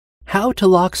How to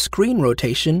lock screen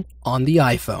rotation on the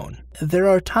iPhone. There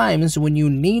are times when you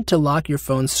need to lock your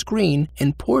phone's screen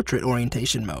in portrait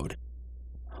orientation mode.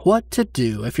 What to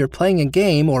do if you're playing a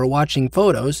game or watching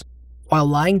photos while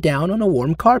lying down on a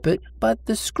warm carpet, but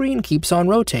the screen keeps on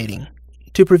rotating.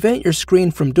 To prevent your screen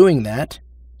from doing that,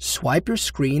 swipe your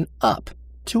screen up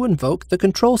to invoke the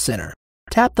Control Center.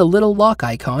 Tap the little lock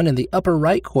icon in the upper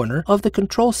right corner of the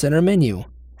Control Center menu.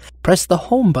 Press the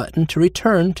Home button to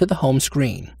return to the home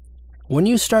screen. When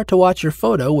you start to watch your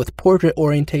photo with portrait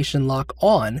orientation lock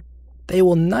on, they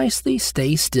will nicely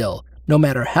stay still, no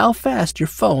matter how fast your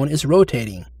phone is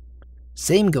rotating.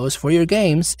 Same goes for your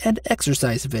games and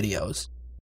exercise videos.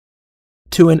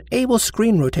 To enable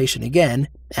screen rotation again,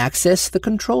 access the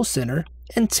Control Center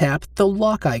and tap the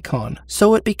lock icon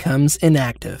so it becomes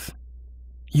inactive.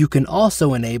 You can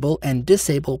also enable and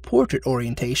disable portrait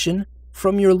orientation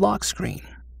from your lock screen.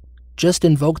 Just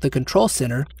invoke the Control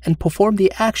Center and perform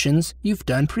the actions you've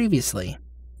done previously.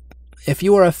 If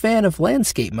you are a fan of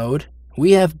landscape mode,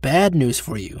 we have bad news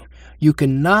for you. You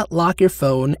cannot lock your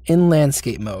phone in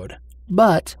landscape mode.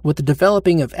 But with the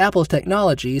developing of Apple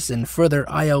technologies and further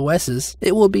iOSs,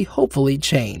 it will be hopefully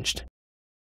changed.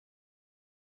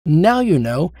 Now you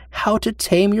know how to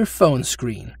tame your phone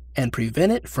screen and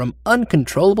prevent it from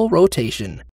uncontrollable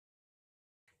rotation.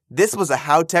 This was a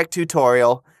HowTech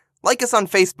tutorial. Like us on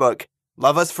Facebook,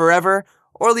 love us forever,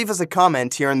 or leave us a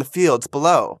comment here in the fields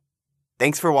below.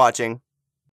 Thanks for watching.